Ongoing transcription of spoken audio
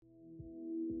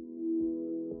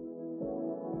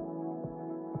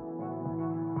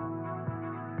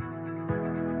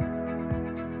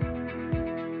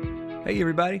Hey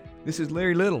everybody, this is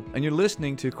Larry Little, and you're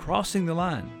listening to Crossing the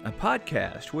Line, a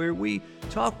podcast where we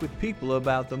talk with people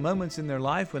about the moments in their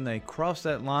life when they cross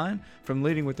that line from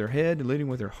leading with their head to leading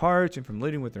with their hearts, and from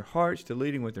leading with their hearts to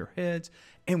leading with their heads.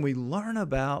 And we learn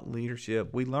about leadership,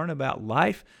 we learn about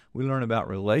life, we learn about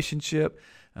relationship.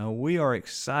 We are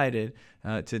excited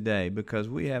today because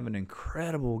we have an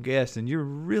incredible guest, and you're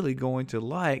really going to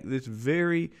like this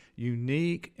very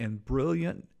unique and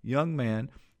brilliant young man.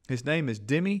 His name is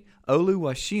Demi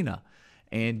Oluwashina,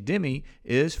 and Demi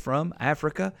is from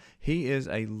Africa. He is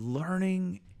a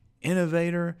learning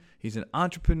innovator. He's an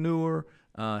entrepreneur.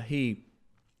 He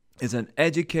is an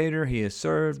educator. He has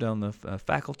served on the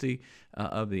faculty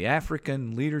of the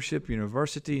African Leadership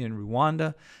University in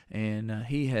Rwanda, and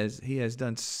he has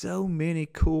done so many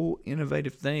cool,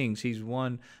 innovative things. He's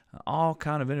won all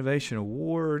kind of innovation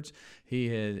awards. He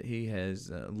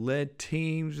has led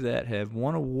teams that have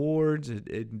won awards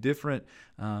at different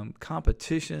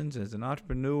competitions as an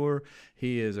entrepreneur.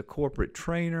 He is a corporate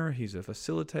trainer. He's a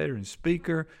facilitator and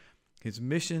speaker. His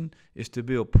mission is to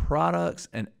build products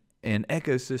and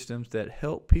ecosystems that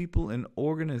help people and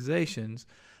organizations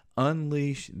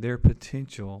unleash their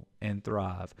potential and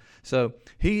thrive. So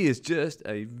he is just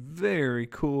a very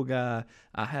cool guy.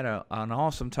 I had an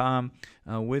awesome time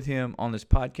with him on this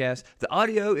podcast. The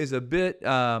audio is a bit,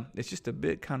 it's just a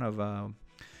bit kind of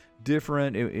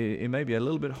different. It may be a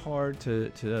little bit hard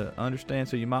to understand,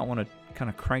 so you might want to kind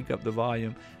of crank up the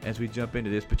volume as we jump into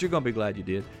this, but you're going to be glad you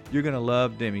did. You're going to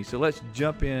love Demi. So let's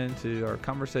jump into our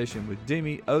conversation with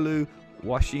Demi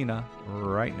Oluwashina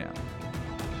right now.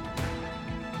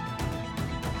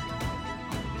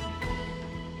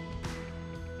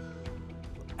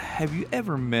 Have you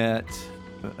ever met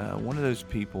one of those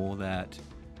people that,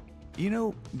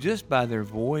 just by their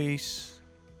voice,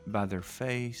 by their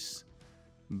face,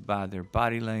 by their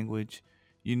body language,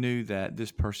 you knew that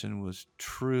this person was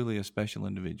truly a special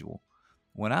individual?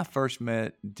 When I first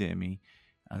met Demi,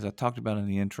 as I talked about in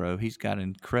the intro, he's got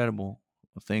incredible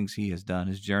things he has done.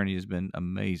 His journey has been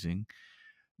amazing.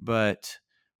 But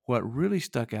what really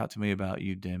stuck out to me about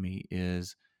you, Demi,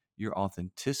 is your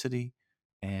authenticity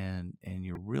and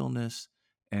your realness.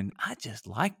 And I just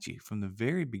liked you from the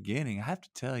very beginning. I have to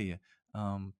tell you,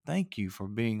 thank you for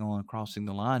being on Crossing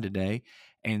the Line today,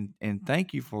 and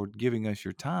thank you for giving us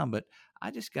your time. But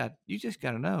you just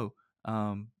got to know,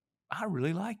 I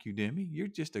really like you, Demi. You're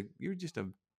just a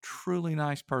truly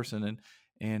nice person,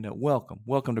 and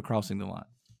welcome to Crossing the Line.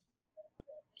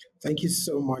 Thank you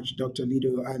so much, Dr.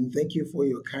 Lido, and thank you for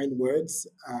your kind words.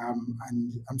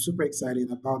 And I'm super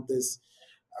excited about this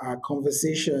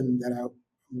conversation that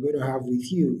I'm going to have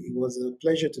with you. It was a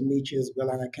pleasure to meet you as well,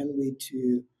 and I can't wait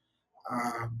to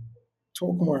uh,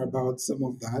 talk more about some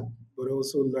of that, but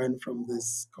also learn from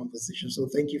this conversation. So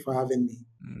thank you for having me.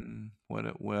 What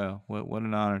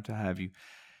an honor to have you.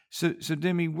 So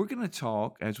Demi, we're going to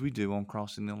talk, as we do on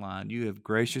Crossing the Line. You have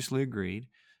graciously agreed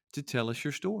to tell us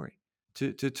your story,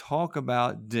 to talk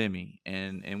about Demi,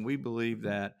 and we believe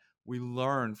that we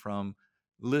learn from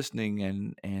listening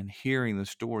and hearing the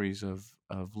stories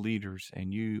of leaders,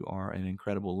 and you are an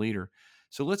incredible leader.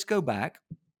 So let's go back.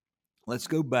 Let's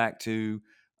go back to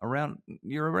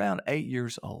you're around 8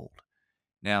 years old.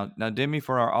 Now, Demi,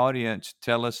 for our audience,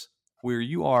 tell us where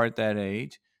you are at that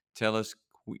age. Tell us,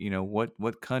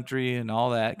 what country and all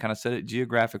that. Kind of set it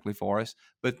geographically for us.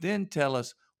 But then tell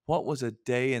us, what was a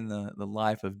day in the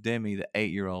life of Demi, the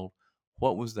 8-year-old?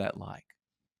 What was that like?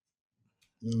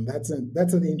 That's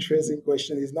an interesting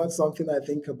question. It's not something I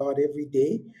think about every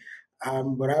day,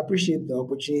 but I appreciate the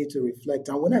opportunity to reflect.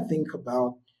 And when I think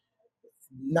about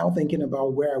thinking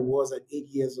about where I was at 8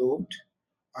 years old,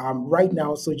 right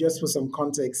now, so just for some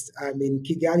context, I'm in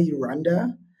Kigali,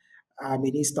 Rwanda. I'm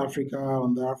in East Africa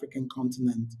on the African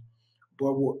continent.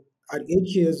 But at 8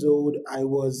 years old, I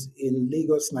was in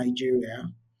Lagos,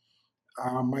 Nigeria.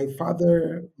 My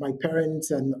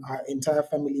parents, and our entire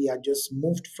family had just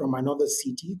moved from another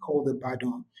city called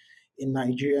Ibadan in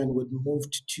Nigeria, and would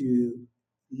moved to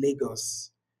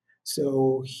Lagos.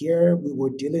 So here we were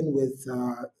dealing with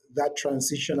that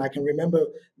transition. I can remember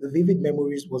the vivid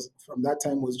memories was from that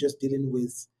time was just dealing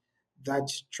with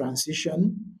that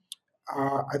transition.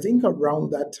 I think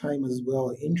around that time as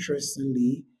well,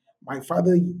 interestingly, my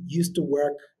father used to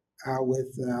work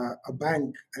with a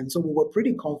bank, and so we were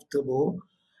pretty comfortable.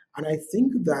 And I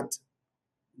think that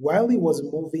while he was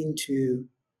moving to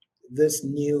this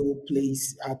new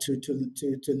place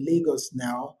to Lagos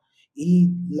now,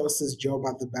 he lost his job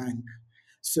at the bank.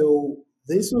 So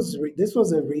this was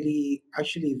a really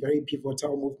actually very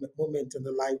pivotal moment in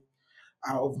the life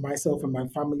of myself and my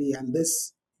family, and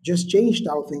this just changed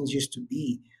how things used to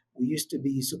be. We used to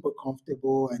be super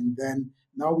comfortable, and then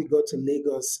now we go to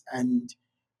Lagos and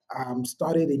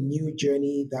started a new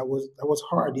journey that was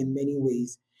hard in many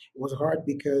ways. It was hard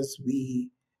because we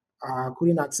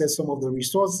couldn't access some of the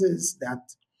resources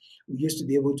that we used to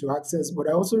be able to access. But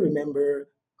I also remember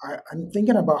I'm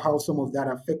thinking about how some of that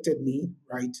affected me,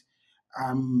 right?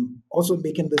 Also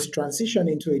making this transition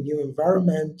into a new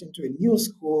environment, into a new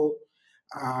school,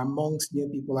 amongst new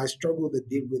people. I struggled a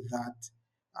bit with that.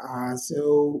 I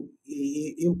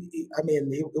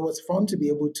mean, it was fun to be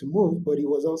able to move, but it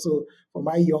was also, for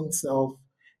my young self,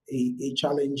 a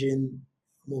challenging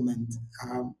moment.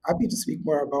 Happy to speak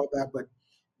more about that, but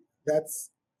that's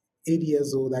 8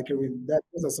 years old.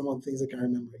 Those are some of the things I can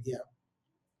remember. Yeah.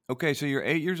 Okay, so you're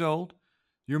 8 years old.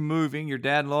 You're moving. Your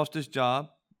dad lost his job.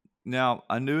 Now,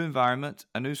 a new environment,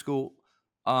 a new school.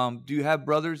 Do you have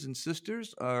brothers and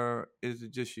sisters, or is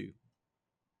it just you?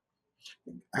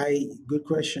 Good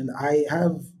question.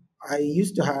 I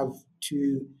used to have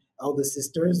two elder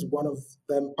sisters. One of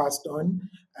them passed on,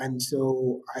 and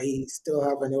so I still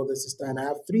have an elder sister, and I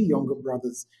have three younger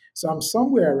brothers. So I'm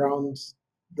somewhere around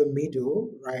the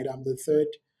middle, right? I'm the third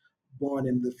born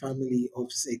in the family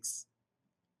of six.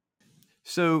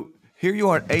 So here you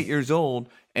are at 8 years old,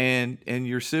 and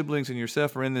your siblings and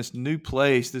yourself are in this new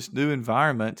place, this new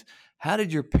environment. How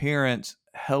did your parents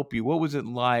help you? What was it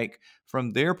like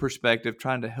from their perspective,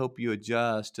 trying to help you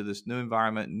adjust to this new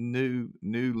environment, new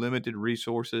limited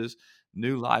resources,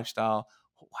 new lifestyle?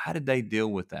 How did they deal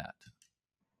with that?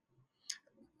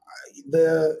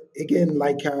 The Again,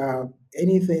 like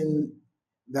anything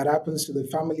that happens to the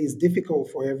family is difficult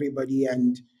for everybody,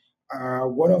 and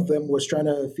one of them was trying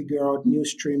to figure out new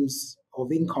streams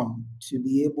of income to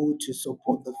be able to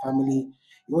support the family.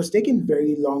 It was taking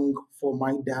very long for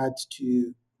my dad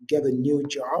to get a new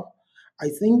job. I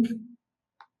think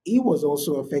he was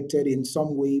also affected in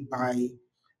some way by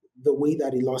the way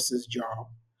that he lost his job.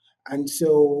 And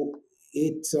so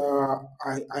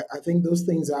I think those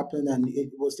things happened, and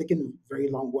it was taking a very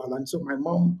long while. And so my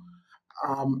mom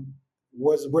um,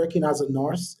 was working as a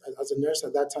nurse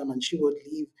at that time, and she would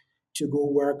leave to go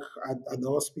work at the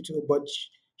hospital. But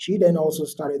she then also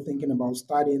started thinking about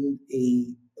starting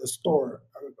a store,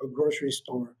 a grocery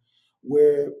store,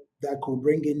 where that could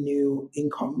bring in new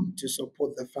income to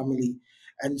support the family.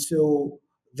 And so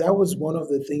that was one of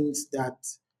the things that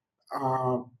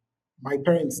uh, my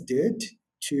parents did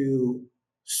to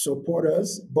support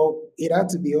us, but it had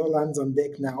to be all hands on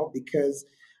deck now because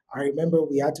I remember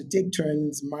we had to take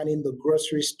turns manning the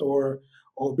grocery store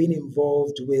or being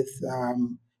involved with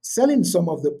selling some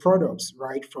of the products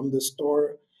right from the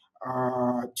store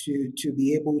to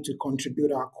be able to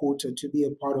contribute our quota to be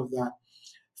a part of that.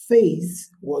 Faith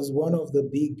was one of the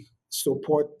big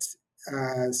support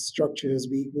structures.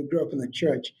 We grew up in the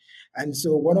church. And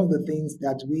so one of the things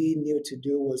that we knew to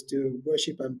do was to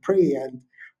worship and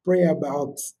pray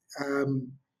about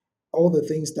um, all the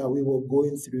things that we were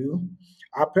going through.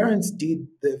 My parents did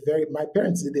their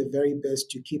very best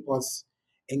to keep us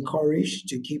encouraged,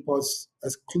 to keep us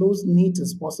as close knit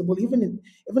as possible, even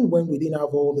when we didn't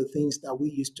have all the things that we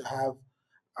used to have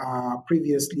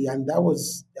previously, and that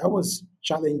was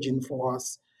challenging for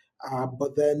us.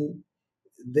 But then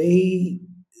they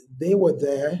they were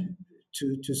there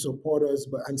to support us,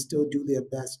 but and still do their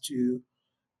best to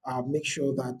make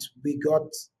sure that we got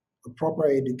a proper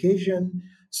education.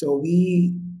 So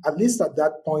we, at least at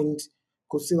that point,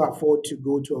 could still afford to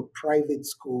go to a private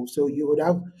school. So you would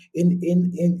have, in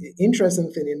interesting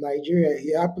thing in Nigeria,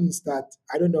 it happens that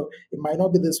I don't know, it might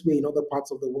not be this way in other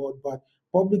parts of the world, but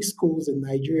public schools in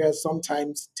Nigeria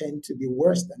sometimes tend to be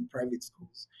worse than private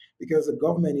schools because the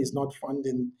government is not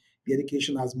funding the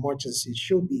education as much as it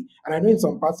should be. And I know in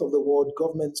some parts of the world,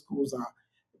 government schools are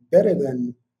better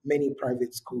than many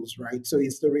private schools, right? So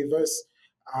it's the reverse.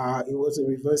 It was a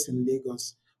reverse in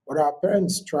Lagos. But our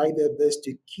parents tried their best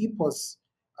to keep us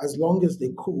as long as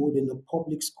they could in the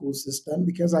public school system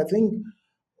because I think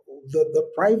in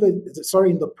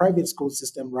the private school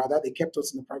system rather, they kept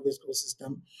us in the private school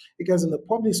system because in the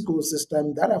public school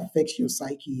system that affects your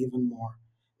psyche even more.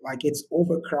 Like it's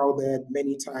overcrowded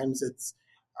many times. It's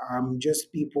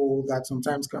just people that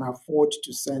sometimes can afford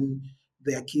to send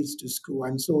their kids to school,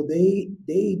 and so they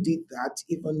did that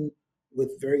even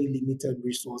with very limited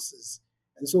resources.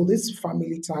 And so these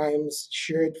family times,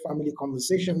 shared family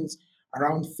conversations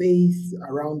around faith,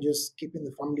 around just keeping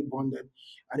the family bonded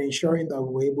and ensuring that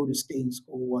we were able to stay in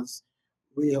school was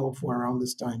really helpful around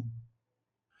this time.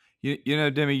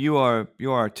 Demi, you are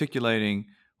articulating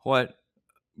what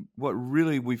what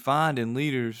really we find in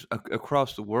leaders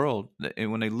across the world,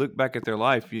 and when they look back at their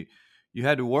life, you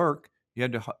had to work,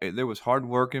 There was hard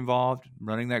work involved,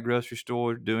 running that grocery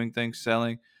store, doing things,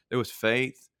 selling. There was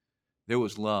faith. There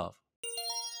was love.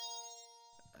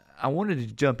 I wanted to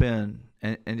jump in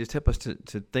and just help us to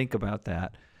think about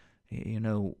that.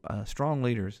 Strong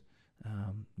leaders,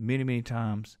 many, many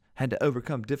times had to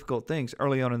overcome difficult things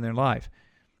early on in their life.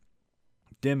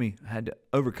 Demi had to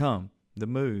overcome the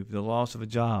move, the loss of a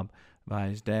job by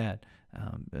his dad,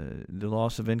 the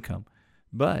loss of income.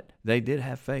 But they did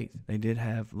have faith, they did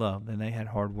have love, and they had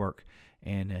hard work.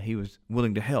 And he was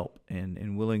willing to help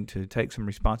and willing to take some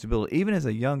responsibility, even as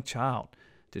a young child,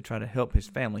 to try to help his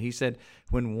family. He said,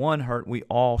 when one hurt, we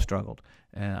all struggled.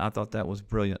 And I thought that was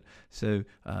brilliant. So,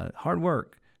 hard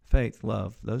work, faith,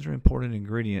 love, those are important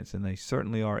ingredients, and they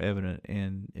certainly are evident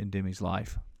in Demi's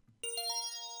life.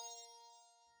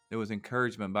 There was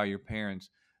encouragement by your parents.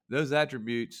 Those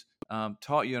attributes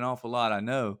taught you an awful lot, I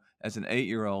know, as an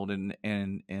 8-year-old and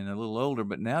a little older.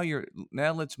 But now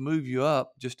let's move you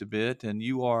up just a bit, and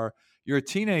you're a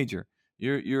teenager.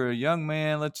 You're a young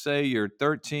man. Let's say you're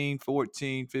 13,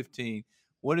 14, 15.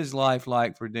 What is life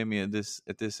like for Demi at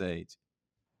this age?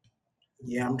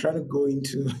 Yeah, I'm trying to go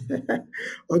into.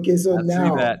 Okay, so I see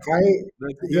now that.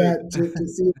 That's yeah, good. to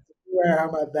see where I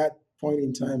am at that point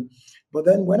in time. But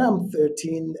then when I'm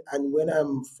 13 and when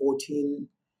I'm 14,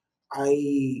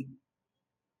 I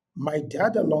my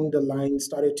dad along the line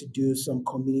started to do some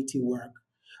community work.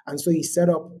 And so he set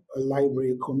up a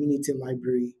library, a community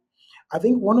library. I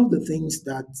think one of the things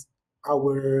that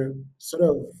our sort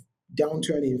of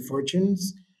downturn in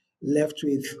fortunes left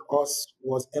with us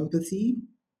was empathy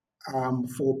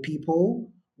for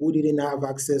people who didn't have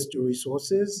access to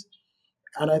resources.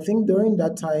 And I think during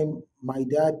that time, my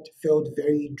dad felt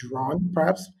very drawn,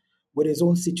 perhaps with his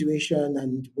own situation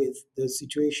and with the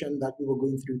situation that we were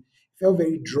going through, felt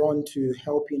very drawn to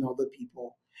helping other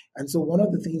people. And so one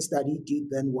of the things that he did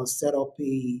then was set up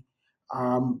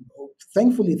um,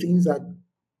 thankfully, things that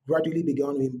gradually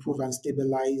began to improve and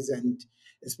stabilize, and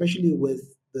especially with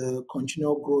the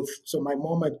continual growth. So my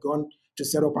mom had gone to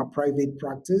set up a private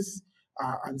practice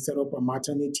and set up a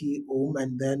maternity home,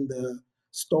 and then the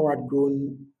store had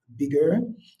grown bigger,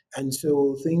 and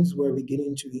so things were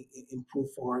beginning to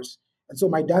improve for us. And so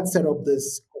my dad set up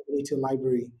this community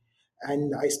library,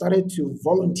 and I started to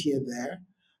volunteer there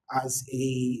as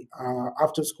a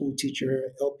after school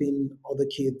teacher, helping other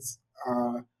kids.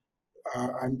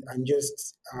 And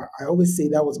just I always say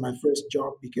that was my first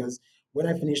job because when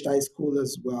I finished high school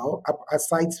as well,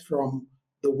 aside from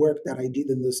the work that I did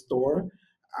in the store,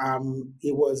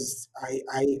 it was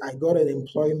I got an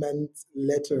employment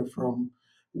letter from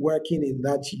working in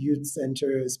that youth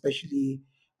center, especially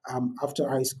after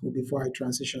high school before I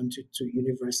transitioned to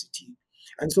university.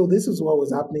 And so this is what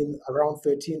was happening around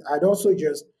 13. I'd also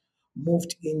just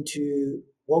moved into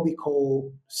what we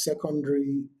call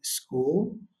secondary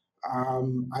school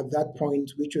at that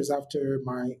point, which was after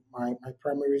my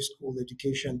primary school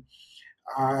education.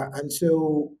 And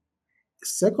so,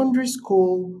 secondary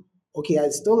school, okay, I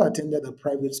still attended a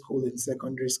private school in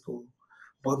secondary school,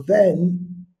 but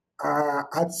then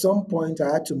at some point,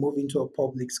 I had to move into a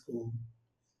public school.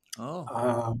 Oh,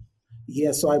 Uh,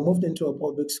 yeah, so I moved into a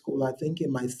public school, I think,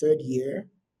 in my third year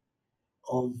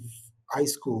of high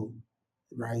school,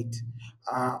 right?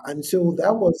 And so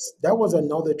that was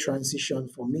another transition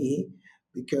for me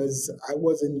because I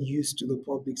wasn't used to the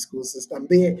public school system.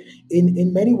 They,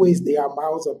 in many ways, they are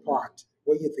miles apart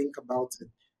when you think about it.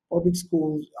 Public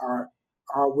schools are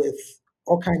with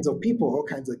all kinds of people, all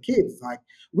kinds of kids. Like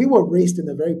we were raised in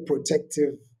a very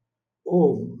protective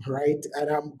home, right? And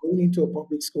I'm going into a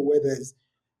public school where there's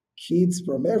kids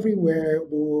from everywhere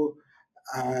who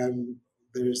um,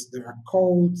 there are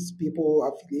cults, people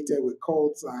affiliated with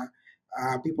cults,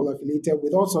 people affiliated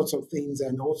with all sorts of things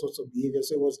and all sorts of behavior.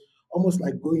 So it was almost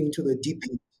like going into the deep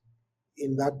end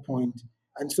in that point.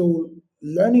 And so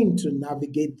learning to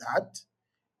navigate that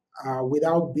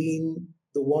without being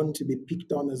the one to be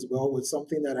picked on as well was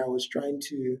something that I was trying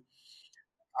to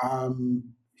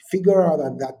um, figure out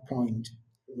at that point,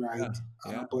 yeah, right?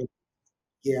 yeah. But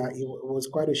yeah, it was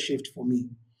quite a shift for me.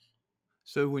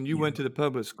 So when you Yeah. went to the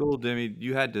public school, Demi,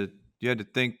 you had to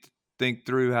think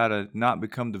through how to not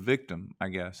become the victim, I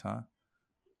guess, huh?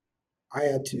 I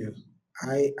had to.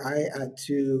 I had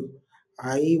to.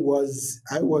 I was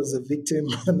a victim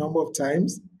a number of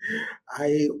times.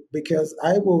 I because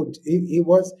I would it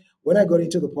was when I got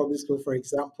into the public school, for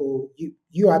example,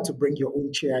 you had to bring your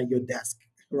own chair and your desk,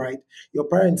 right? Your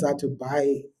parents had to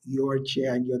buy your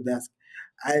chair and your desk,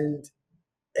 and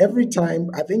every time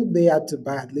I think they had to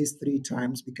buy at least three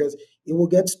times because it will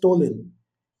get stolen.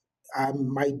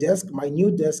 my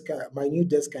new desk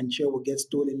and chair will get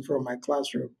stolen from my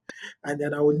classroom, and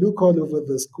then I will look all over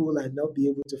the school and not be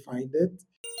able to find it.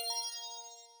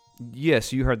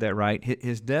 Yes, you heard that right.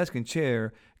 His desk and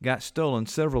chair got stolen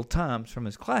several times from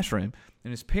his classroom,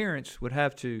 and his parents would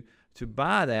have to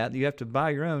buy that. You have to buy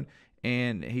your own.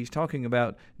 And he's talking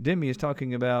about Demi is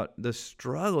talking about the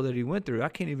struggle that he went through. I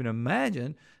can't even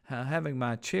imagine having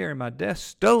my chair and my desk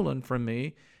stolen from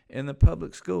me in the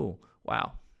public school.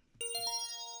 Wow.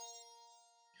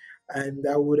 And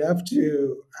I would have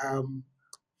to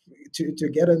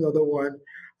get another one.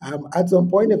 At some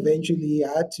point, eventually,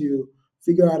 I had to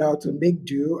figure out how to make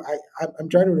do. I'm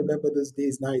trying to remember those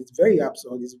days now. It's very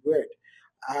absurd. It's weird.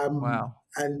 Wow.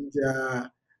 And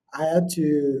I had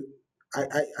to.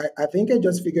 I think I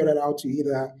just figured out how to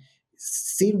either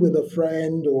sit with a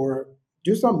friend or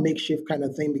do some makeshift kind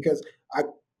of thing because I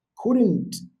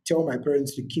couldn't tell my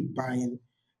parents to keep buying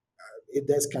a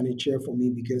desk and a chair for me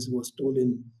because it was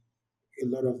stolen a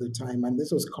lot of the time, and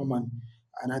this was common.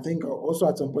 And I think also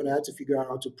at some point I had to figure out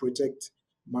how to protect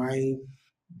my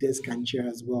desk and chair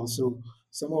as well. So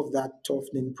some of that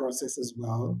toughening process as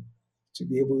well to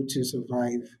be able to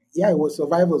survive. Yeah, it was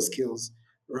survival skills,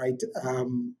 right?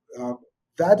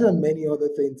 That and many other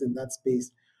things in that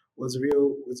space was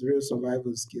real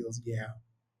survival skills. Yeah.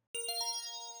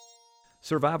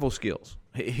 Survival skills.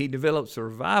 He developed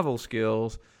survival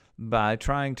skills by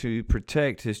trying to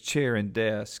protect his chair and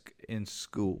desk in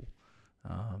school.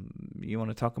 You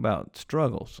want to talk about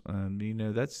struggles?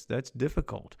 That's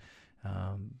difficult.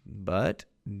 But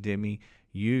Demi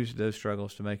used those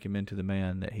struggles to make him into the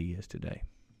man that he is today.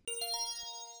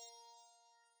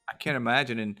 I can't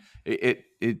imagine, and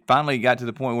it finally got to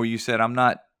the point where you said, "I'm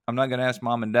not going to ask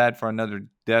mom and dad for another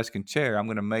desk and chair. I'm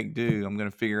going to make do. I'm going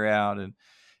to figure out."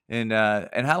 And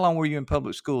how long were you in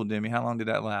public school, Demi? How long did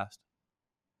that last?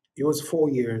 It was 4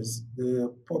 years.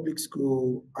 The public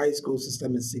school high school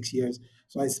system is 6 years.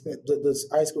 So I spent the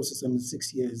high school system is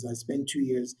 6 years. I spent 2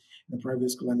 years in the private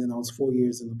school, and then I was 4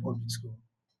 years in the public school.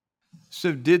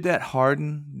 So did that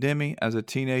harden Demi as a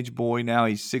teenage boy? Now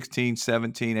he's 16,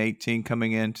 17, 18,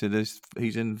 coming into this.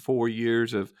 He's in 4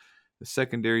 years of the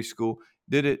secondary school.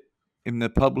 Did it in the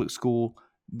public school?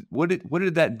 What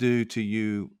did that do to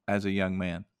you as a young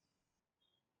man?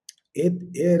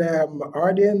 It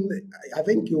hardened. I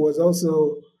think it was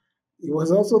also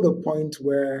the point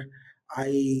where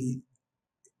I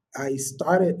I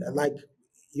started like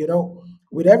you know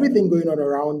with everything going on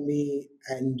around me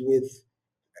and with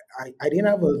I didn't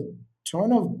have a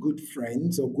ton of good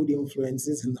friends or good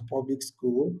influences in the public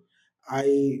school.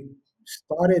 I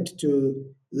started to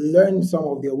learn some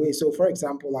of their ways. So, for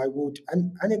example, I would,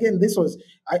 and again,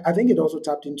 I think it also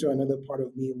tapped into another part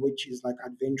of me, which is like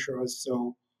adventurous.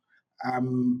 So,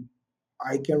 um,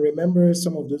 I can remember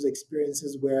some of those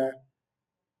experiences where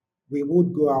we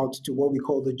would go out to what we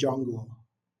call the jungle,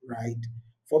 right?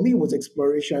 For me, it was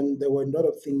exploration. There were a lot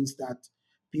of things that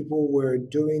people were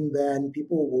doing then.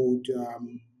 People would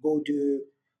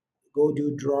go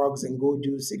do drugs and go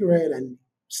do cigarette and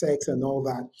sex and all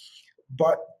that.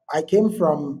 But I came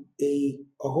from a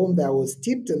home that was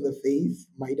steeped in the faith.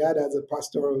 My dad has a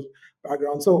pastoral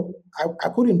background, so I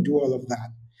couldn't do all of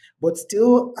that. But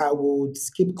still, I would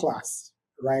skip class,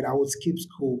 right? I would skip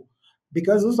school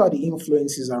because those are the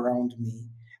influences around me.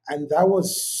 And that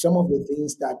was some of the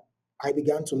things that I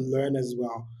began to learn as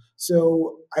well.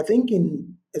 So I think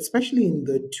especially in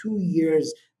the 2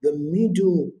 years, the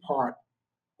middle part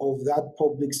of that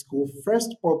public school,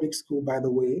 first public school, by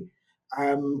the way,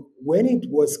 when it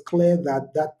was clear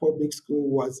that that public school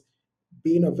was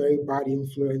being a very bad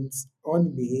influence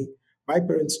on me, my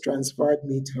parents transferred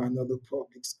me to another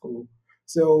public school.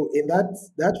 So in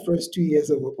that first 2 years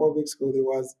of a public school,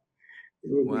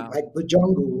 Wow. like the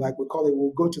jungle, like we call it.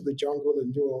 We'll go to the jungle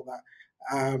and do all that.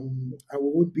 I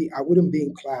wouldn't be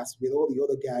in class with all the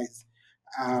other guys.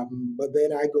 But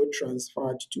then I got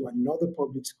transferred to another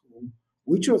public school,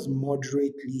 which was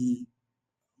moderately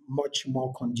much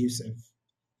more conducive,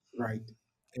 right?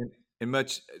 And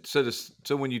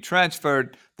so when you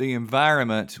transferred, the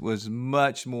environment was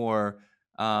much more.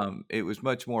 It was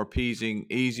much more appeasing,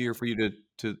 easier for you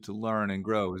to learn and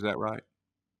grow. Is that right?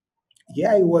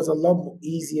 Yeah, it was a lot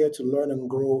easier to learn and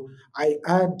grow. I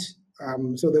had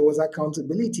so there was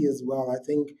accountability as well. I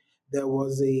think there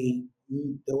was a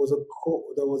there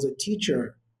was a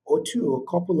teacher or two,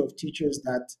 a couple of teachers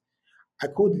that I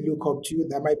could look up to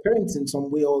that my parents in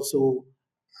some way also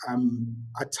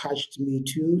attached me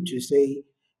to say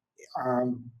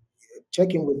um,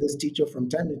 check in with this teacher from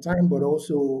time to time, but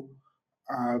also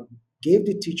uh, gave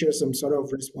the teacher some sort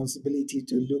of responsibility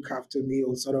to look after me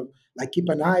or sort of like keep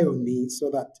an eye on me so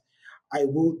that I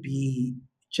will be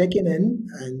checking in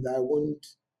and I won't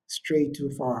stray too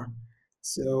far.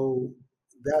 So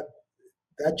that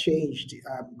that changed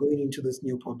going into this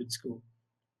new public school.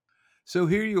 So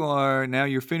here you are now.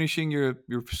 You're finishing your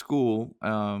school,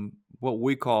 what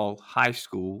we call high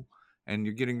school, and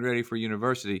you're getting ready for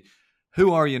university.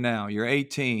 Who are you now? You're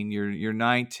 18. You're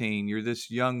 19. You're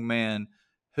this young man.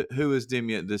 Who is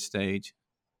Demi at this stage?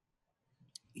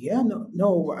 Yeah, no,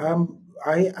 no.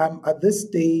 I am at this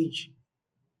stage.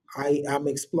 I am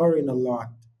exploring a lot.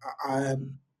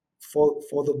 For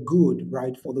the good,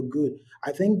 right? For the good.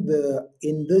 I think the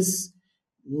in this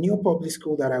new public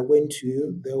school that I went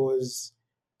to, there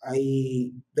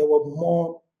were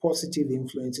more positive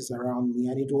influences around me,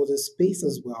 and it was a space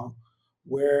as well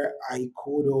where I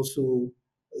could also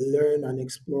learn and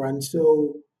explore. And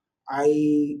so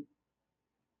I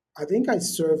I think I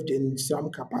served in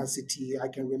some capacity. I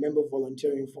can remember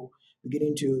volunteering for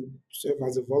beginning to serve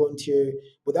as a volunteer,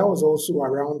 but that was also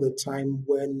around the time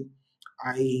when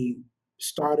I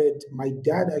started. My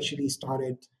dad actually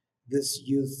started this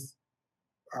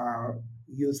uh,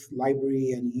 youth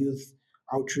library and youth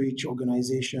outreach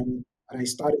organization. And I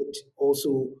started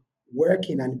also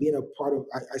working and being a part of,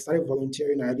 I started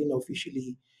volunteering. I didn't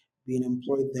officially being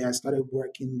employed there. I started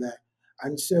working there.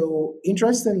 And so,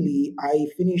 interestingly, I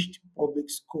finished public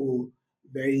school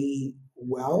very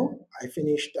well. I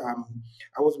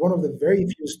was one of the very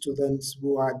few students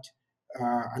who had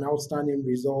an outstanding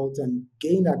result and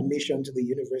gained admission to the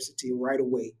university right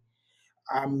away.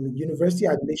 University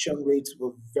admission rates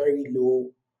were very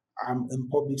low in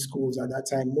public schools at that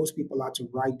time. Most people had to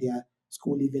write their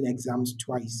school leaving exams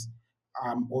twice,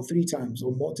 or three times,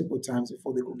 or multiple times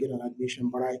before they could get an admission.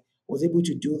 But I was able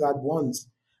to do that once.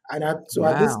 So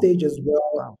at this Wow. stage as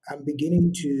well, Wow. I'm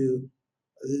beginning to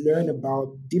learn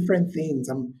about different things.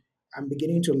 I'm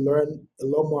beginning to learn a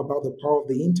lot more about the power of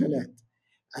the internet.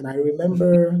 And I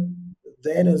remember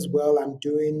then as well,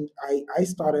 I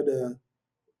started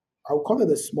I'll call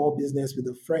it a small business with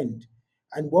a friend.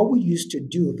 And what we used to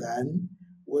do then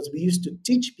was we used to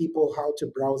teach people how to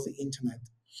browse the internet.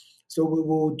 So we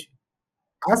would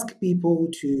ask people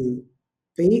to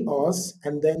pay us,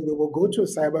 and then we will go to a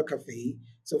cyber cafe.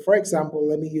 So, for example,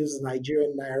 let me use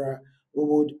Nigerian naira. We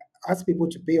would ask people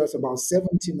to pay us about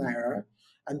 70 naira,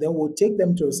 and then we'll take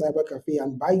them to a cyber cafe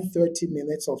and buy 30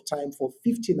 minutes of time for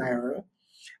 50 naira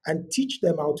and teach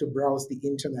them how to browse the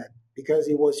internet because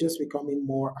it was just becoming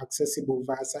more accessible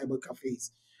via cyber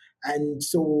cafes. And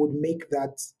so we would make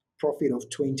that profit of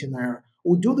 20 naira.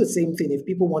 We'll do the same thing if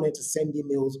people wanted to send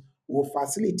emails, we'll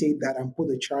facilitate that and put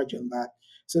a charge on that.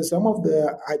 So some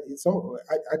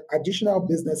additional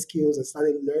business skills I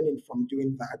started learning from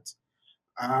doing that.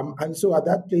 And so at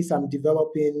that place, I'm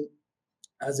developing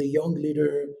as a young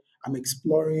leader. I'm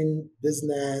exploring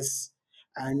business,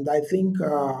 and I think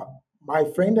my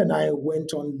friend and I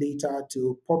went on later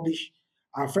to publish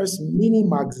our first mini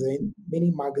magazine.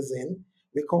 Mini magazine.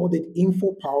 We called it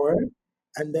Info Power,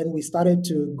 and then we started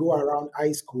to go around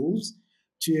high schools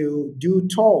to do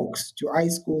talks to high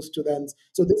school students.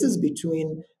 So this is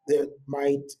between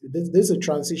this is a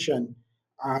transition.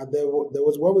 There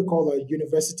was what we call a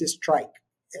university strike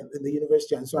in the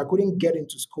university, and so I couldn't get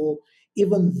into school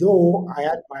even though I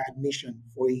had my admission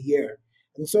for a year.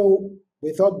 And so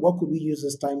we thought, what could we use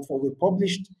this time for? We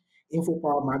published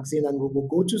InfoPower magazine, and we will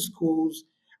go to schools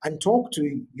and talk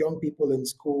to young people in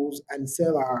schools and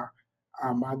sell our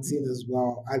magazine as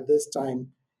well at this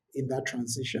time in that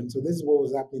transition. So this is what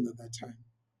was happening at that time.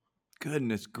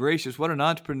 Goodness gracious, what an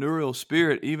entrepreneurial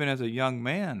spirit, even as a young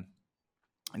man.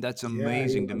 That's Yeah,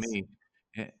 it amazing to was. me.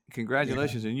 Yeah,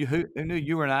 Congratulations. And who knew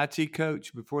you were an IT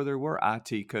coach before there were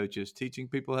IT coaches teaching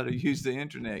people how to use the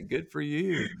internet? Good for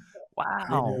you. I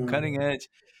Wow, know. cutting edge.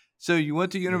 So you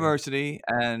went to Yeah. university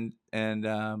and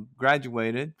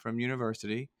graduated from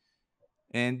university.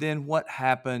 And then what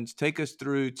happens? Take us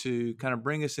through to kind of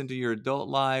bring us into your adult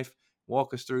life.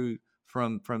 Walk us through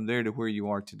from there to where you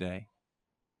are today.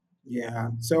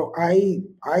 Yeah. So I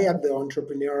had the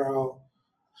entrepreneurial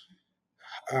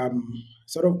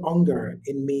sort of hunger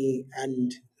in me.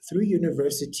 And through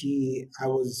university, I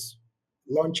was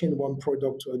launching one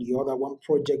product or the other, one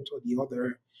project or the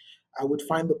other. I would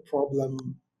find the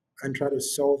problem and try to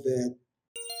solve it.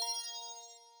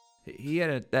 He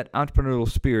had that entrepreneurial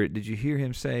spirit. Did you hear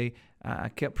him say, I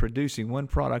kept producing one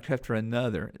product after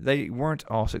another? They weren't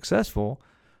all successful,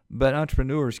 but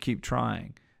entrepreneurs keep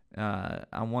trying.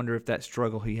 I wonder if that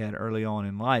struggle he had early on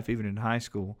in life, even in high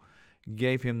school,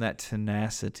 gave him that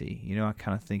tenacity. I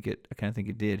kind of think it. I kind of think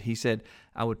it did. He said,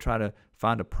 "I would try to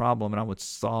find a problem and I would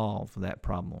solve that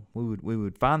problem. We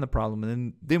would find the problem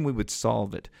and then we would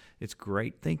solve it." It's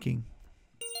great thinking.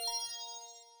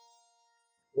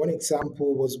 One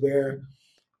example was where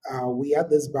we had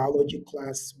this biology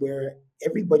class where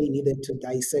everybody needed to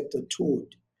dissect a toad.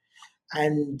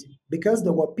 And because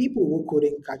there were people who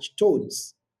couldn't catch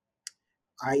toads,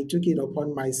 I took it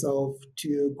upon myself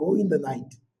to go in the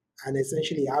night and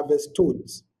essentially harvest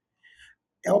toads,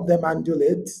 help them handle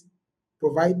it,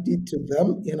 provide it to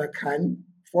them in a can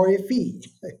for a fee.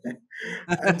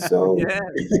 And so Yeah.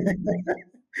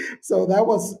 so that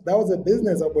was a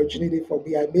business opportunity for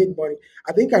me. I made money.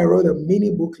 I think I wrote a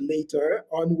mini book later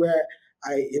on where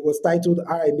I it was titled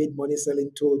 "How I Made Money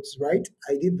Selling Toads." Right,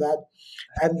 I did that,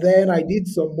 and then I did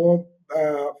some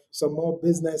more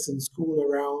business in school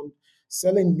around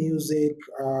selling music,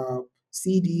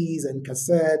 CDs and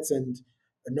cassettes, and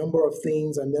a number of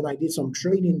things. And then I did some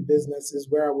training businesses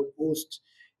where I would host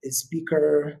a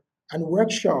speaker and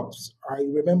workshops. I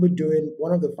remember doing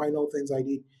one of the final things I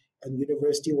did at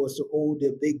university was to hold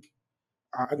a big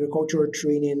agricultural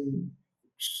training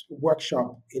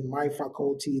workshop in my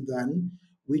faculty then,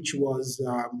 which was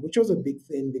a big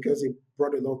thing because it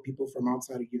brought a lot of people from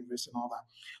outside of university and all that.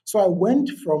 So I went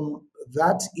from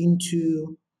that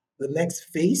into the next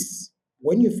phase.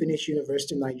 When you finish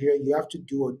university in Nigeria, you have to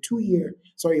do a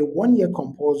 1 year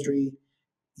compulsory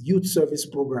youth service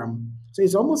program. So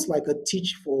it's almost like a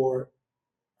teach for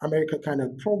America kind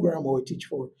of program or a teach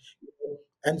for.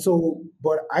 And so,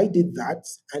 but I did that,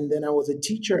 and then I was a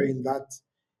teacher in that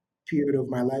period of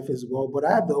my life as well. But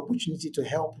I had the opportunity to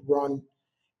help run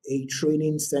a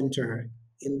training center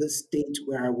in the state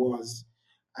where I was.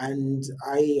 And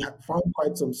I found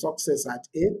quite some success at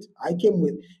it. I came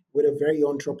with a very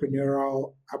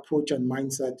entrepreneurial approach and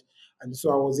mindset. And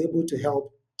so I was able to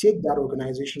help take that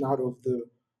organization out of the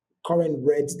current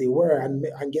reds they were and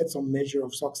get some measure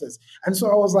of success. And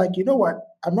so I was like, you know what?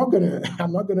 I'm not gonna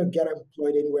get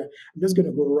employed anywhere. I'm just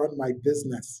gonna go run my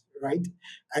business, right?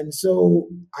 And so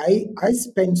I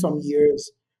spent some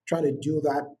years trying to do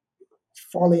that,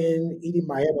 falling, hitting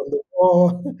my head on the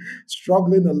wall,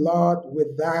 struggling a lot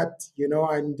with that,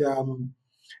 and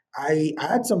I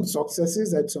had some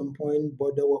successes at some point,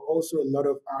 but there were also a lot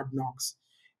of hard knocks.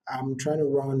 I'm trying to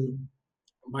run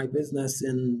my business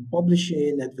in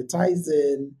publishing,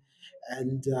 advertising,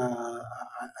 and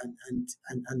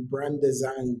and brand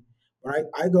design. Right,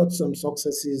 I got some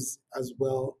successes as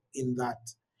well in that.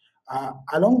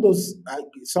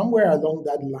 Somewhere along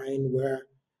that line where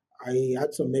I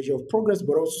had some measure of progress,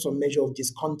 but also some measure of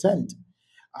discontent.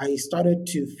 I started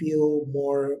to feel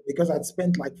more because I'd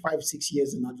spent like 5, 6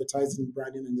 years in advertising,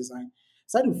 branding, and design.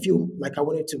 Started to feel like I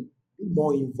wanted to be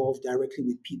more involved directly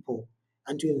with people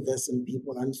and to invest in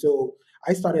people. And so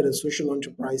I started a social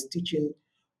enterprise teaching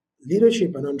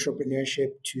leadership and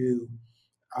entrepreneurship to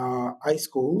high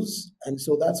schools. And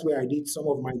so that's where I did some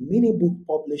of my mini book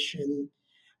publishing,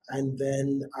 and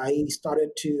then I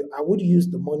would use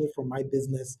the money from my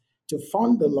business to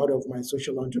fund a lot of my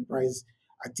social enterprise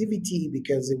activity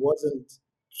because it wasn't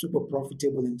super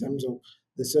profitable in terms of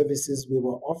the services we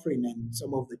were offering and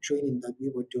some of the training that we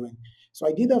were doing. So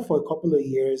I did that for a couple of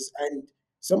years, and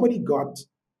somebody got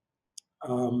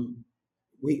um,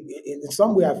 we in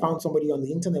some way I found somebody on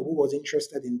the internet who was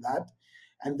interested in that,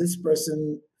 and this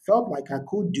person felt like I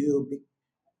could do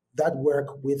that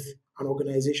work with an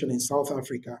organization in South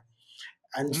Africa.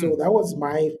 And so Mm. that was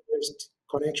my first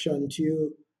connection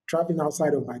to traveling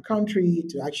outside of my country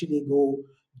to actually go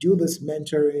do this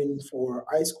mentoring for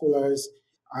high schoolers.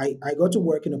 I got to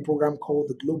work in a program called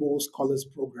the Global Scholars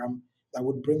Program that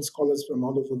would bring scholars from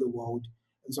all over the world.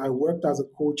 And so I worked as a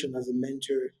coach and as a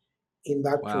mentor in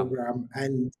that Wow. program.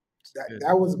 And That's that, good.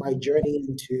 that was my journey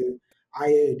into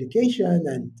higher education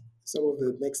and some of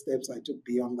the next steps I took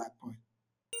beyond that point.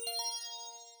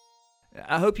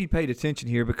 I hope you paid attention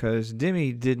here because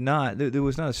Demi did not. There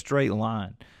was not a straight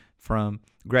line from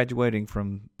graduating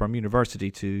from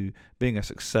university to being a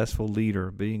successful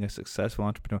leader, being a successful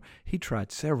entrepreneur. He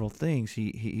tried several things.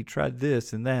 He tried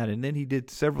this and that, and then he did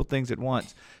several things at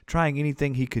once, trying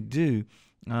anything he could do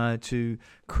to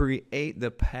create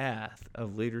the path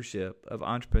of leadership, of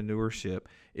entrepreneurship.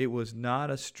 It was not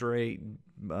a straight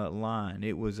line.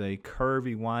 It was a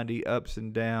curvy, windy, ups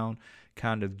and down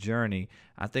kind of journey.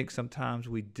 I think sometimes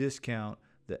we discount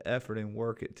the effort and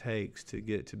work it takes to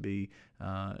get to be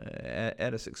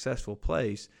at a successful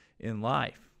place in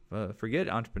life. Forget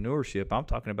entrepreneurship. I'm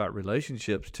talking about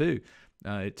relationships too.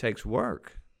 It takes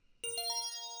work.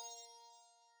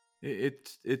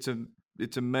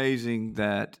 It's amazing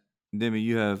that, Demi,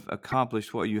 you have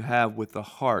accomplished what you have with the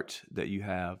heart that you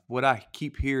have. What I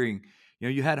keep hearing,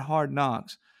 you had hard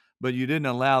knocks, but you didn't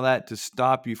allow that to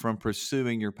stop you from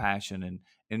pursuing your passion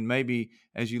And maybe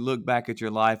as you look back at your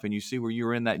life and you see where you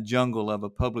were in that jungle of a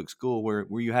public school where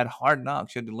you had hard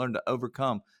knocks, you had to learn to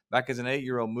overcome, back as an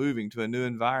 8-year old moving to a new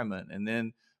environment, and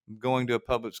then going to a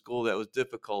public school that was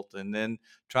difficult, and then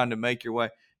trying to make your way,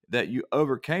 that you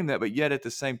overcame that. But yet at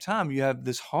the same time, you have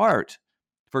this heart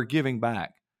for giving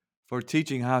back, for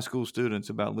teaching high school students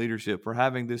about leadership, for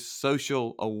having this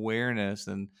social awareness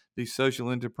and these social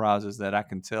enterprises that I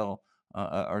can tell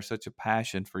are such a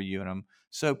passion for you. And I'm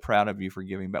so proud of you for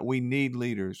giving back. We need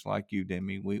leaders like you,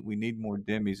 Demi. We need more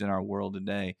Demis in our world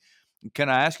today. Can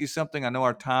I ask you something? I know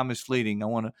our time is fleeting. I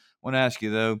want to ask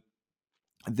you though,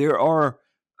 there are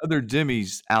other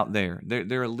Demis out there.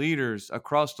 There are leaders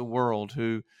across the world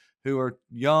who are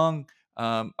young,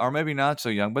 or maybe not so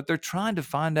young, but they're trying to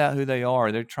find out who they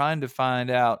are. They're trying to find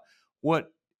out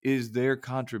what is their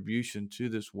contribution to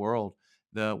this world.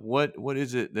 What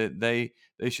is it that they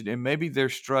should, and maybe they're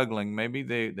struggling. Maybe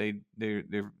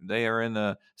they are in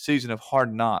a season of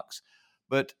hard knocks.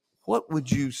 But what would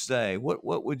you say? What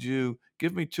would you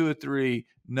give me two or three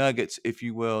nuggets, if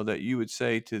you will, that you would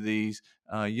say to these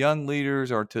young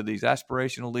leaders or to these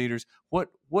aspirational leaders? What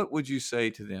would you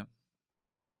say to them?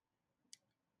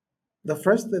 The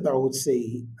first thing I would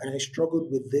say, and I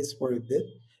struggled with this for a bit,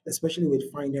 especially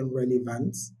with finding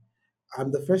relevance.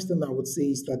 The first thing I would say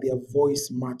is that their voice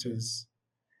matters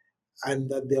and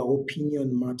that their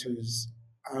opinion matters.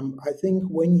 I think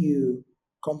when you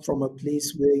come from a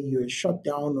place where you're shut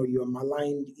down or you're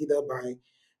maligned either by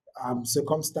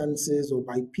circumstances or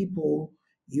by people,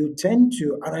 you tend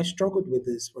to, and I struggled with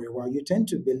this for a while, you tend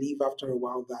to believe after a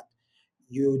while that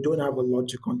you don't have a lot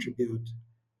to contribute.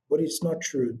 But it's not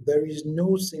true. There is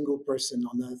no single person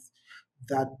on earth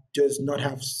that does not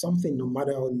have something, no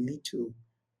matter how little,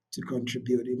 to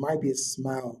contribute. It might be a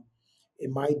smile, it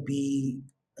might be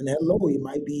an hello, it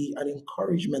might be an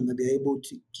encouragement that they're able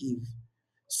to give.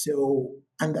 So,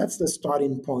 and that's the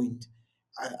starting point.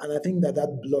 And I think that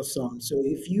that blossoms. So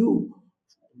if you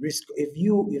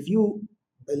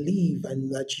believe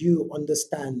and that you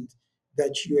understand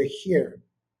that you are here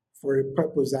for a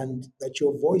purpose and that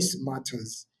your voice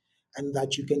matters and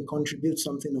that you can contribute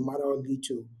something no matter how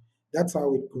little, that's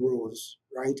how it grows,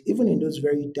 right? Even in those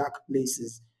very dark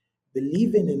places,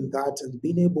 believing in that and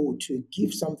being able to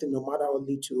give something no matter how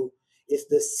little is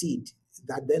the seed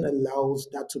that then allows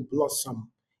that to blossom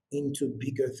into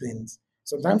bigger things.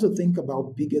 Sometimes we think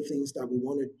about bigger things that we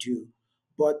want to do,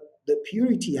 but the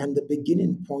purity and the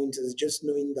beginning point is just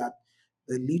knowing that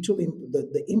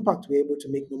the impact we're able to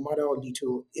make, no matter how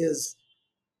little, is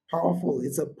powerful.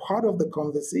 It's a part of the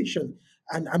conversation.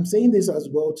 And I'm saying this as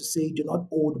well to say, do not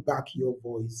hold back your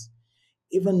voice.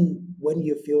 Even when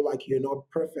you feel like you're not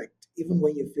perfect, even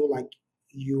when you feel like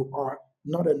you are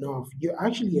not enough, you're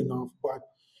actually enough, but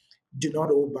do not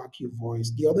hold back your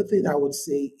voice. The other thing I would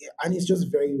say, and it's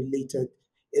just very related,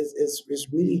 is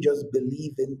really just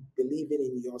believing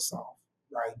in yourself,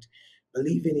 right?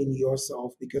 Believing in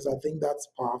yourself, because I think that's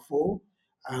powerful.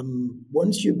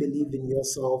 Once you believe in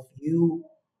yourself, you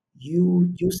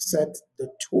set the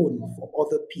tone for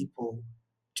other people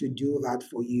to do that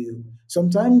for you.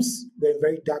 Sometimes we're in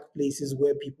very dark places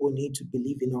where people need to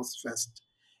believe in us first.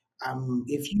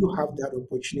 If you have that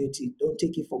opportunity, don't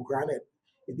take it for granted.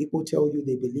 If people tell you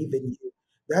they believe in you,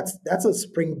 that's a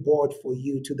springboard for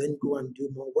you to then go and do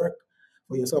more work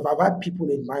for yourself. I've had people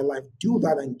in my life do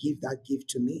that and give that gift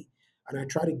to me, and I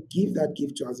try to give that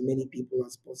gift to as many people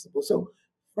as possible. So,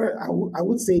 I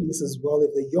would say this as well: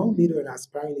 if the young leader and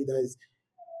aspiring leader is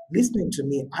listening to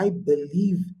me, I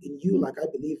believe in you like I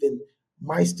believe in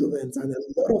my students and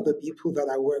a lot of the people that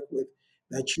I work with,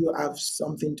 that you have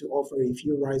something to offer if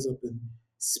you rise up and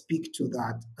speak to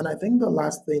that. And I think the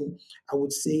last thing I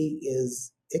would say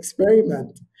is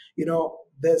experiment.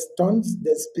 There's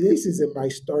places in my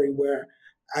story where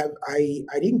I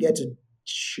didn't get to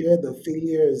share the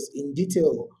failures in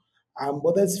detail,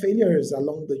 but there's failures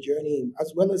along the journey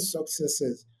as well as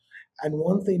successes. And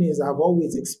one thing is, I've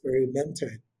always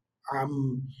experimented,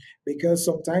 um, because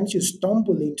sometimes you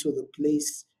stumble into the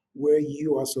place where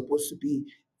you are supposed to be.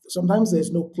 Sometimes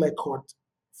there's no clear cut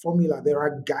formula. There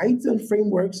are guides and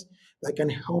frameworks that can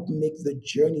help make the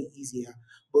journey easier,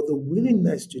 but the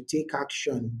willingness to take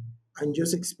action and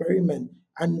just experiment.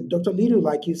 And Dr. Lido,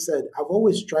 like you said, I've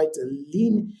always tried to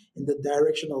lean in the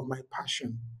direction of my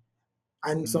passion.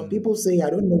 And some Mm, people say, I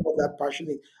don't know what that passion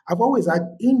is. I've always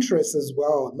had interest as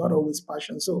well, not always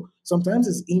passion. So sometimes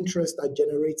it's interest that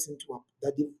generates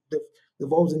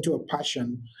devolves into a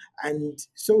passion. And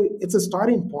so it's a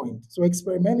starting point. So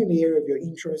experiment in the area of your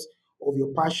interest, of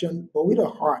your passion, but with a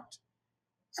heart.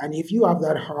 And if you have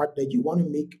that heart that you want to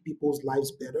make people's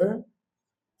lives better,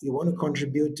 You want to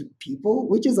contribute to people,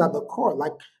 which is at the core.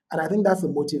 Like, and I think that's the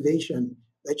motivation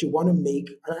that you want to make.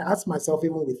 And I ask myself,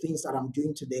 even with things that I'm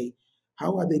doing today,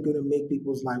 how are they going to make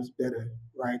people's lives better,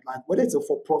 right? Like, whether it's a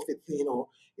for-profit thing or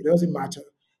it doesn't matter.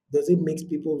 Does it make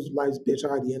people's lives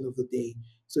better at the end of the day?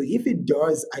 So if it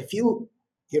does, I feel,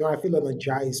 I feel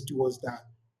energized towards that,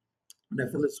 and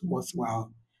I feel it's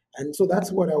worthwhile. And so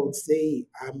that's what I would say.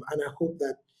 And I hope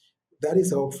that that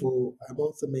is helpful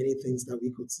amongst the many things that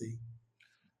we could say.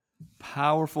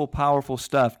 Powerful, powerful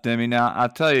stuff, Demi. Now, I'll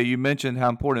tell you, you mentioned how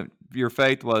important your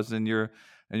faith was in your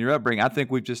upbringing. I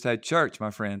think we've just had church, my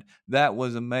friend. That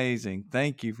was amazing.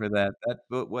 Thank you for that. That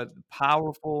but what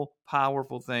powerful,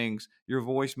 powerful things. Your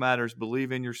voice matters.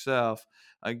 Believe in yourself.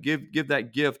 Give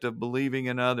that gift of believing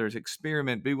in others.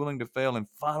 Experiment. Be willing to fail and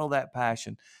follow that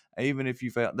passion, even if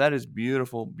you fail. That is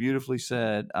beautiful, beautifully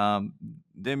said.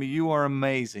 Demi, you are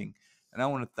amazing. And I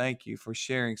want to thank you for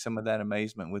sharing some of that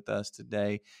amazement with us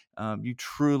today. You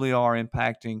truly are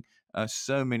impacting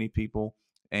so many people.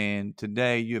 And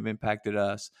today you have impacted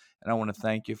us. And I want to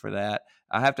thank you for that.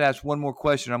 I have to ask one more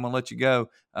question. I'm going to let you go.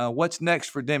 What's next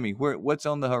for Demi? What's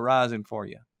on the horizon for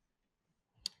you?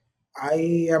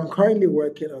 I am currently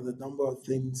working on a number of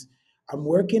things. I'm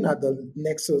working at the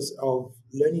nexus of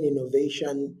learning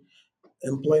innovation,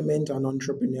 employment, and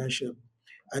entrepreneurship.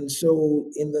 And so,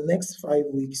 in the next 5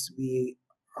 weeks, we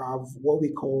have what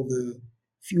we call the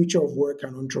Future of Work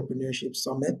and Entrepreneurship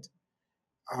Summit,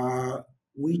 uh,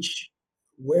 which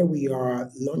where we are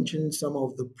launching some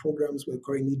of the programs we're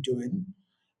currently doing,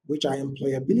 which are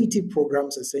employability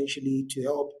programs essentially to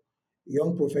help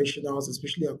young professionals,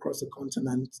 especially across the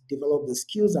continent, develop the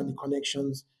skills and the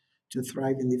connections to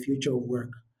thrive in the future of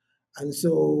work. And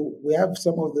so we have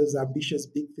some of those ambitious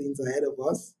big things ahead of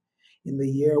us in the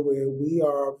year where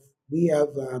we have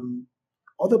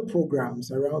other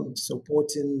programs around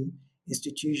supporting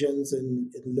institutions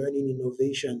and learning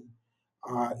innovation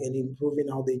and improving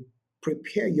how they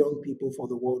prepare young people for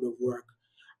the world of work.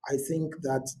 I think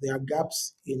that there are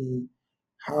gaps in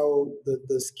how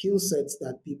the skill sets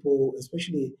that people,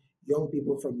 especially young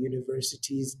people from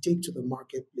universities, take to the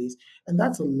marketplace. And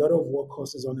that's a lot of what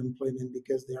causes unemployment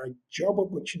because there are job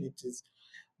opportunities,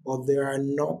 but there are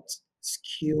not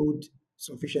skilled,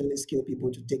 sufficiently skilled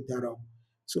people to take that up.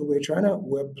 So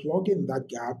we're plugging that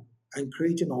gap and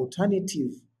creating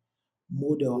alternative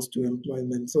models to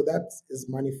employment. So that is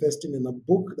manifesting in a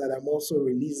book that I'm also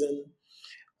releasing.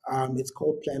 It's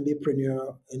called Plan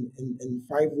Bpreneur. In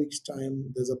 5 weeks'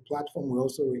 time, there's a platform we're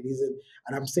also releasing.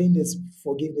 And I'm saying this,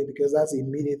 forgive me, because that's the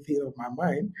immediate thing of my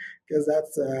mind, because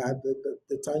that's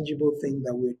the tangible thing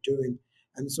that we're doing.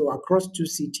 And so across two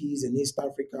cities in East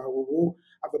Africa, we will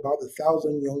have about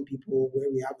 1,000 young people where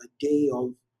we have a day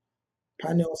of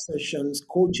panel sessions,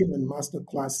 coaching and master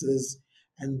classes,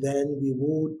 and then we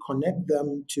would connect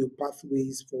them to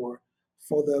pathways for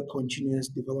further continuous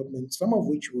development, some of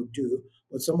which we'll do,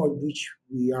 but some of which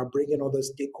we are bringing other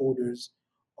stakeholders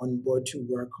on board to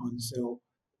work on. So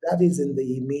that is in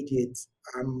the immediate.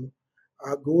 Um,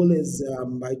 our goal is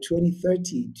by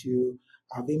 2030 to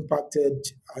have impacted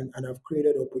and have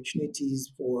created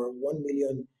opportunities for 1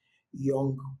 million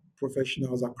young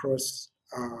professionals across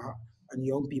and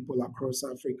young people across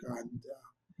Africa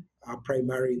and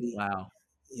primarily, Wow.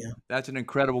 yeah. That's an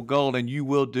incredible goal, and you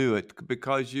will do it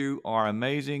because you are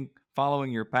amazing,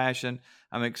 following your passion.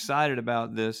 I'm excited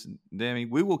about this, Demi.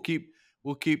 We'll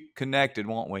keep connected,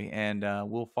 won't we? And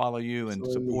we'll follow you and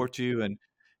Absolutely. support you and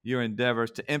your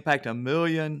endeavors to impact 1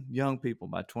 million young people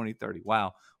by 2030.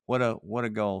 Wow, what a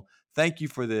goal! Thank you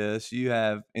for this. You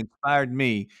have inspired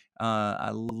me.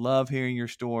 I love hearing your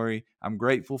story. I'm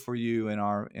grateful for you and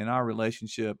our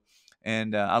relationship,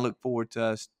 and I look forward to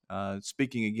us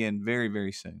speaking again very,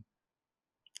 very soon.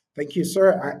 Thank you,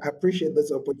 sir. I appreciate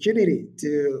this opportunity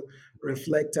to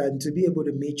reflect and to be able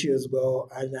to meet you as well.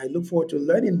 And I look forward to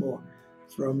learning more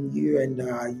from you and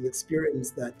your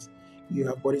experience that you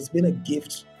have. But it's been a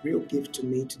gift, real gift to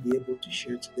me to be able to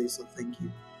share today. So thank you.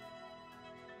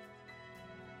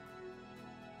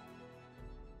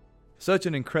 Such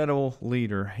an incredible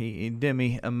leader.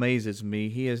 Demi amazes me.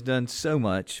 He has done so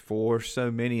much for so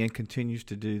many and continues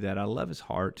to do that. I love his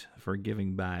heart for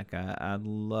giving back. I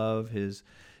love his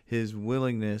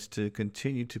willingness to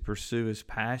continue to pursue his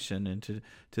passion and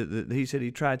he said he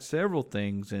tried several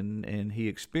things and he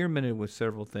experimented with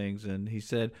several things and he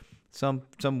said some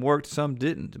worked, some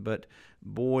didn't, but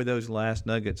boy, those last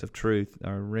nuggets of truth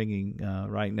are ringing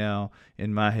right now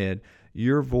in my head.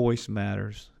 Your voice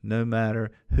matters, no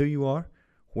matter who you are,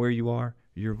 where you are.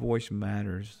 Your voice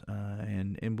matters,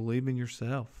 and believe in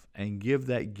yourself and give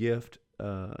that gift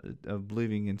of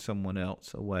believing in someone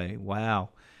else away.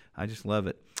 Wow, I just love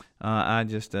it. I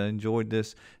just enjoyed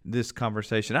this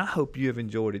conversation. I hope you have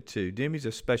enjoyed it too. Demi's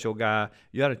a special guy.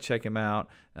 You ought to check him out.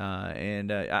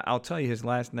 And I'll tell you his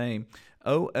last name,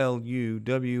 Oluwasina.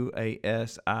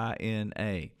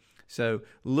 So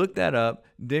look that up,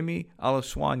 Demi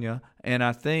Oluwasina, and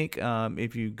I think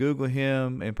if you Google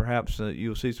him, and perhaps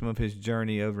you'll see some of his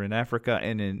journey over in Africa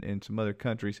and in some other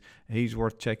countries, he's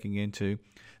worth checking into.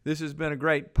 This has been a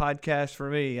great podcast for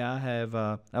me. I've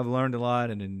learned a lot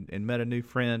and met a new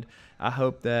friend. I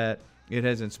hope that it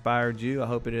has inspired you. I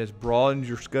hope it has broadened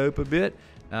your scope a bit.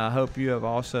 I hope you have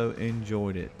also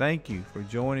enjoyed it. Thank you for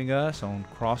joining us on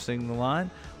Crossing the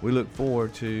Line. We look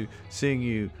forward to seeing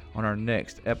you on our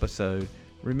next episode.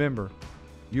 Remember,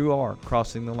 you are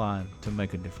crossing the line to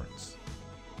make a difference.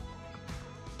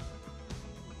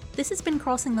 This has been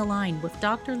Crossing the Line with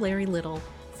Dr. Larry Little.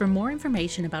 For more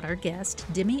information about our guest,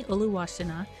 Demi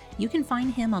Oluwasina, you can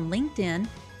find him on LinkedIn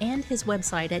and his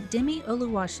website at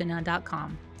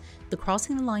demioluwasina.com. The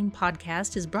Crossing the Line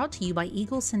podcast is brought to you by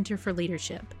Eagle Center for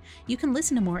Leadership. You can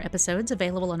listen to more episodes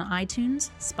available on iTunes,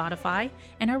 Spotify,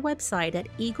 and our website at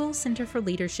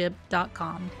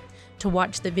eaglecenterforleadership.com. To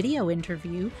watch the video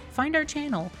interview, find our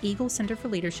channel, Eagle Center for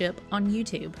Leadership, on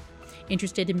YouTube.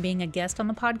 Interested in being a guest on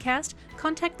the podcast?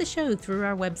 Contact the show through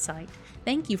our website.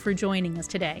 Thank you for joining us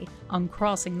today on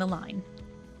Crossing the Line.